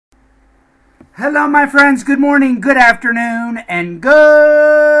Hello, my friends. Good morning, good afternoon, and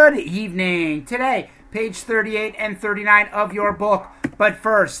good evening. Today, page 38 and 39 of your book. But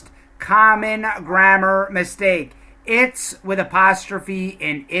first, common grammar mistake. It's with apostrophe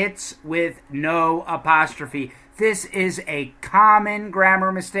and it's with no apostrophe. This is a common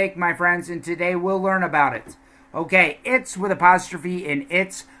grammar mistake, my friends, and today we'll learn about it. Okay, it's with apostrophe and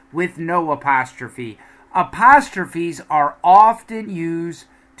it's with no apostrophe. Apostrophes are often used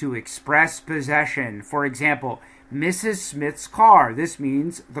to express possession. For example, Mrs. Smith's car. This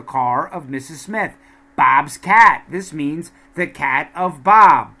means the car of Mrs. Smith. Bob's cat. This means the cat of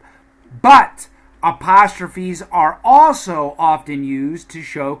Bob. But apostrophes are also often used to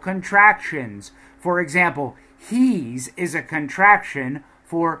show contractions. For example, he's is a contraction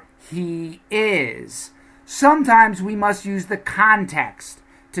for he is. Sometimes we must use the context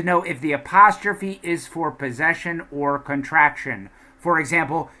to know if the apostrophe is for possession or contraction. For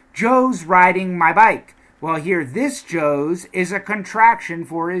example, Joe's riding my bike. Well, here, this Joe's is a contraction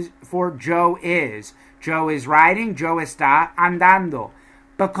for Joe is. Joe is riding, Joe está andando.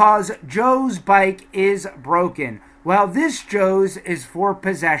 Because Joe's bike is broken. Well, this Joe's is for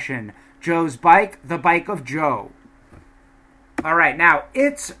possession. Joe's bike, the bike of Joe. All right, now,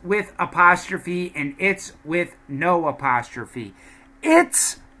 it's with apostrophe and it's with no apostrophe.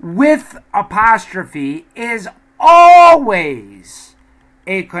 It's with apostrophe is always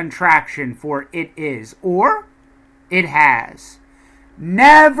a contraction for it is or it has.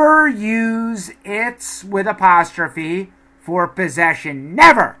 Never use it's with apostrophe for possession.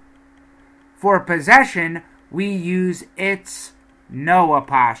 Never. For possession, we use it's no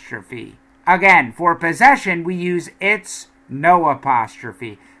apostrophe. Again, for possession, we use it's no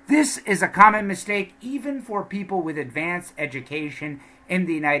apostrophe. This is a common mistake even for people with advanced education in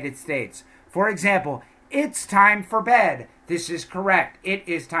the United States. For example, it's time for bed. This is correct. It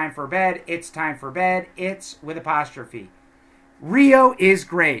is time for bed. It's time for bed. It's with apostrophe. Rio is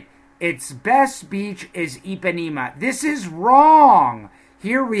great. Its best beach is Ipanema. This is wrong.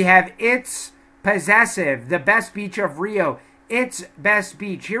 Here we have its possessive, the best beach of Rio. Its best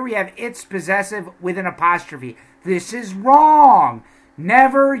beach. Here we have its possessive with an apostrophe. This is wrong.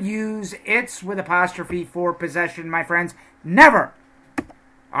 Never use its with apostrophe for possession, my friends. Never.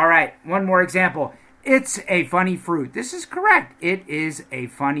 All right, one more example. It's a funny fruit. This is correct. It is a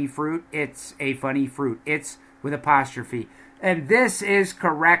funny fruit. It's a funny fruit. It's with apostrophe. And this is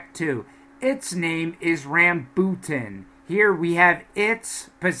correct too. Its name is rambutan. Here we have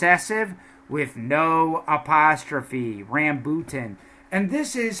its possessive with no apostrophe. Rambutan. And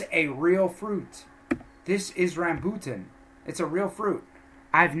this is a real fruit. This is rambutan. It's a real fruit.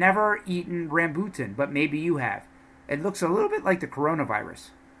 I've never eaten rambutan, but maybe you have. It looks a little bit like the coronavirus.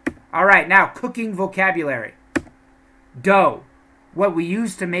 All right, now cooking vocabulary. Dough, what we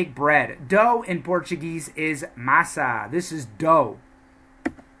use to make bread. Dough in Portuguese is massa. This is dough.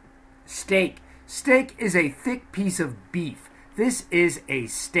 Steak. Steak is a thick piece of beef. This is a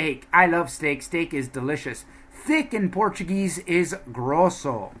steak. I love steak. Steak is delicious. Thick in Portuguese is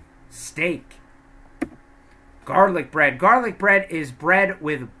grosso. Steak. Garlic bread. Garlic bread is bread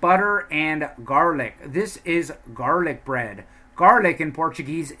with butter and garlic. This is garlic bread. Garlic in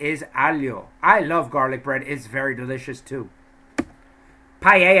Portuguese is alho. I love garlic bread. It's very delicious too.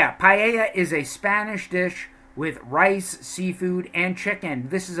 Paella. Paella is a Spanish dish with rice, seafood, and chicken.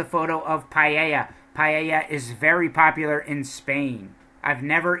 This is a photo of paella. Paella is very popular in Spain. I've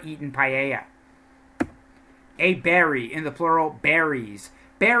never eaten paella. A berry, in the plural, berries.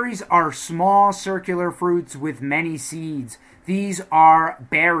 Berries are small circular fruits with many seeds. These are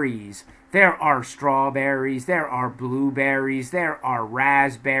berries. There are strawberries, there are blueberries, there are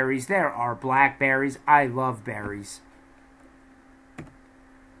raspberries, there are blackberries. I love berries.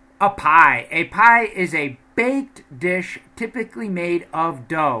 A pie. A pie is a baked dish typically made of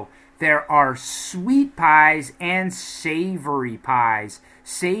dough. There are sweet pies and savory pies.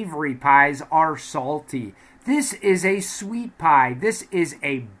 Savory pies are salty. This is a sweet pie. This is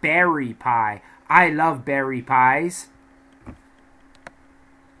a berry pie. I love berry pies.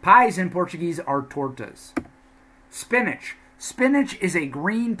 Pies in Portuguese are tortas. Spinach. Spinach is a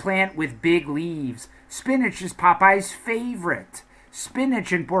green plant with big leaves. Spinach is Popeye's favorite.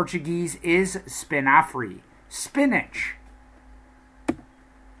 Spinach in Portuguese is espinafre. Spinach.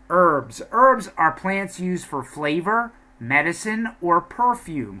 Herbs. Herbs are plants used for flavor, medicine, or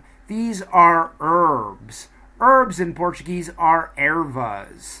perfume. These are herbs. Herbs in Portuguese are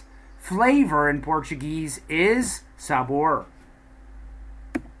ervas. Flavor in Portuguese is sabor.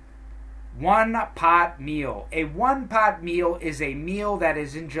 One-pot meal. A one-pot meal is a meal that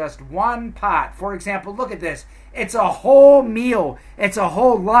is in just one pot. For example, look at this. It's a whole meal. It's a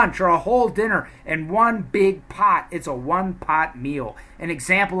whole lunch or a whole dinner in one big pot. It's a one-pot meal. An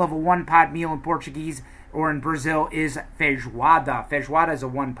example of a one-pot meal in Portuguese or in Brazil is feijoada. Feijoada is a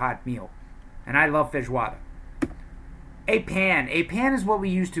one-pot meal. And I love feijoada. A pan. A pan is what we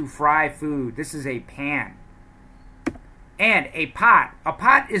use to fry food. This is a pan. And a pot. A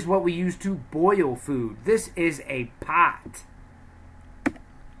pot is what we use to boil food. This is a pot.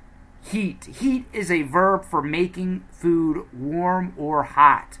 Heat. Heat is a verb for making food warm or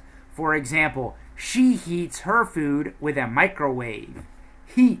hot. For example, she heats her food with a microwave.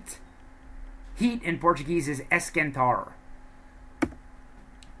 Heat. Heat in Portuguese is esquentar.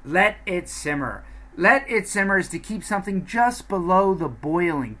 Let it simmer. Let it simmer is to keep something just below the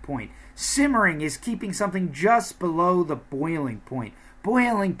boiling point. Simmering is keeping something just below the boiling point.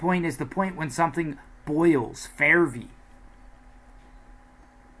 Boiling point is the point when something boils. Ferve.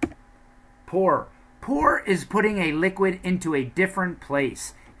 Pour. Pour is putting a liquid into a different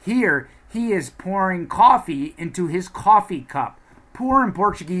place. Here, he is pouring coffee into his coffee cup. Pour in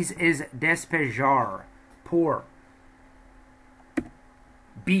Portuguese is despejar. Pour.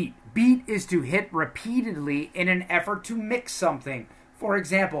 Beat. Beat is to hit repeatedly in an effort to mix something. For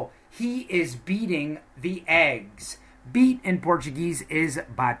example, he is beating the eggs. Beat in Portuguese is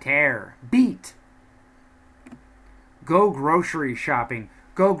bater. Beat. Go grocery shopping.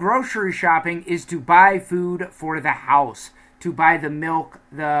 Go grocery shopping is to buy food for the house. To buy the milk,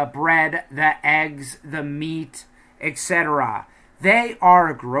 the bread, the eggs, the meat, etc. They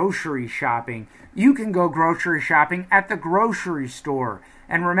are grocery shopping. You can go grocery shopping at the grocery store.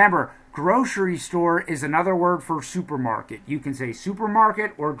 And remember, grocery store is another word for supermarket. You can say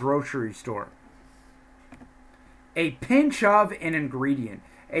supermarket or grocery store. A pinch of an ingredient.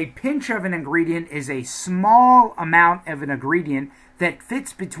 A pinch of an ingredient is a small amount of an ingredient that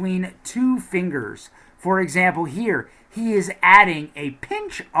fits between two fingers. For example, here, he is adding a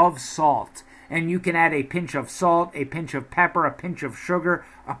pinch of salt. And you can add a pinch of salt, a pinch of pepper, a pinch of sugar,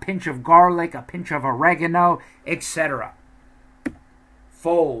 a pinch of garlic, a pinch of oregano, etc.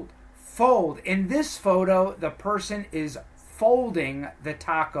 Fold. Fold. In this photo, the person is folding the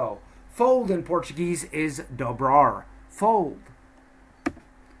taco. Fold in Portuguese is dobrar. Fold.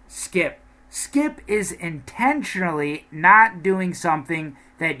 Skip. Skip is intentionally not doing something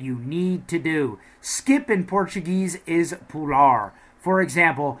that you need to do. Skip in Portuguese is pular. For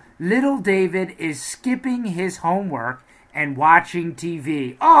example, little David is skipping his homework and watching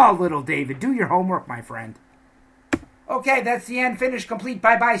TV. Oh, little David, do your homework, my friend. Okay, that's the end. Finished, complete.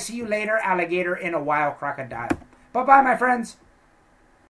 Bye-bye. See you later, alligator in a wild crocodile. Bye-bye, my friends.